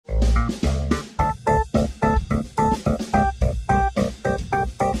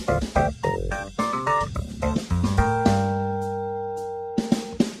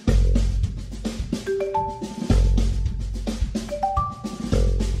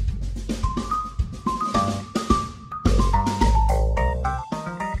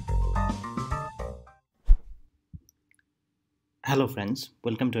Hello friends,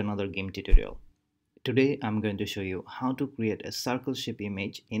 welcome to another game tutorial. Today I'm going to show you how to create a circle shape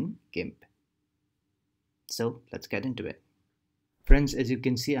image in Gimp. So let's get into it. Friends, as you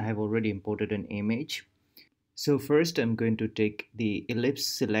can see, I have already imported an image. So first I'm going to take the ellipse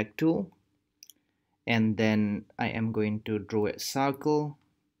select tool and then I am going to draw a circle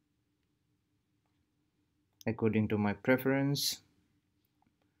according to my preference.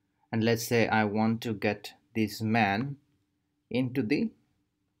 And let's say I want to get this man into the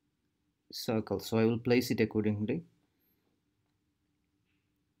circle, so I will place it accordingly,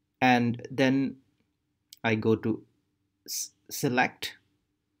 and then I go to select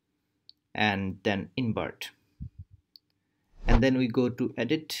and then invert, and then we go to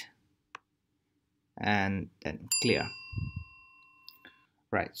edit and then clear.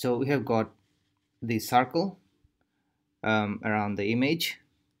 Right, so we have got the circle around the image.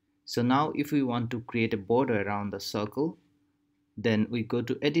 So now if we want to create a border around the circle, then we go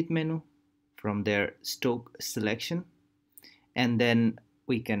to edit menu, from there stroke selection, and then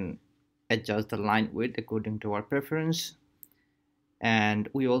we can adjust the line width according to our preference, and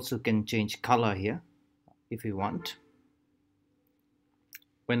we also can change color here if we want.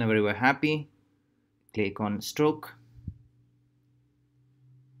 Whenever we're happy, click on stroke.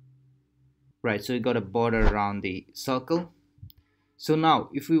 Right, so we got a border around the circle. So now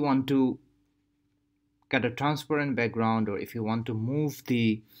if we want to get a transparent background, or if you want to move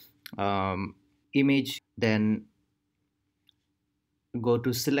the image, then go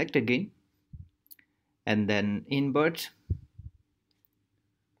to select again and then invert.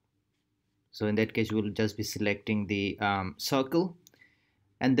 So in that case we'll just be selecting the circle,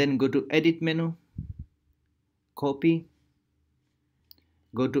 and then go to edit menu, copy,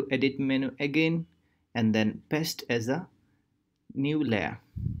 go to edit menu again, and then paste as a new layer.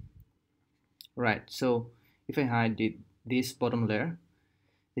 Right, so if I hide this bottom layer,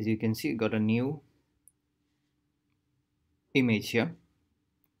 as you can see, got a new image here.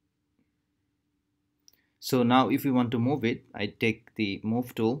 So now if we want to move it, I take the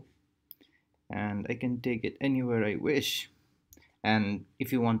move tool and I can take it anywhere I wish. And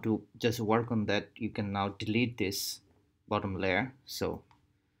if you want to just work on that, you can now delete this bottom layer. So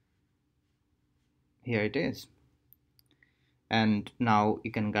here it is, and now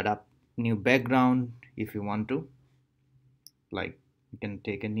you can get up new background if you want to, like you can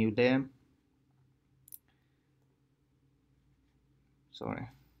take a new layer. Sorry,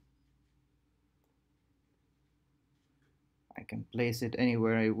 I can place it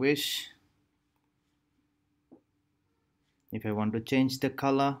anywhere I wish. If I want to change the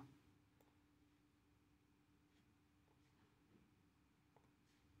color,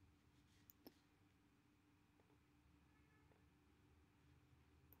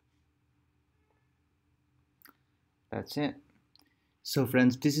 that's it. So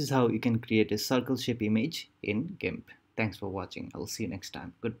friends, this is how you can create a circle shape image in Gimp. Thanks for watching. I'll see you next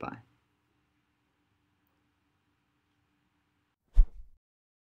time. Goodbye.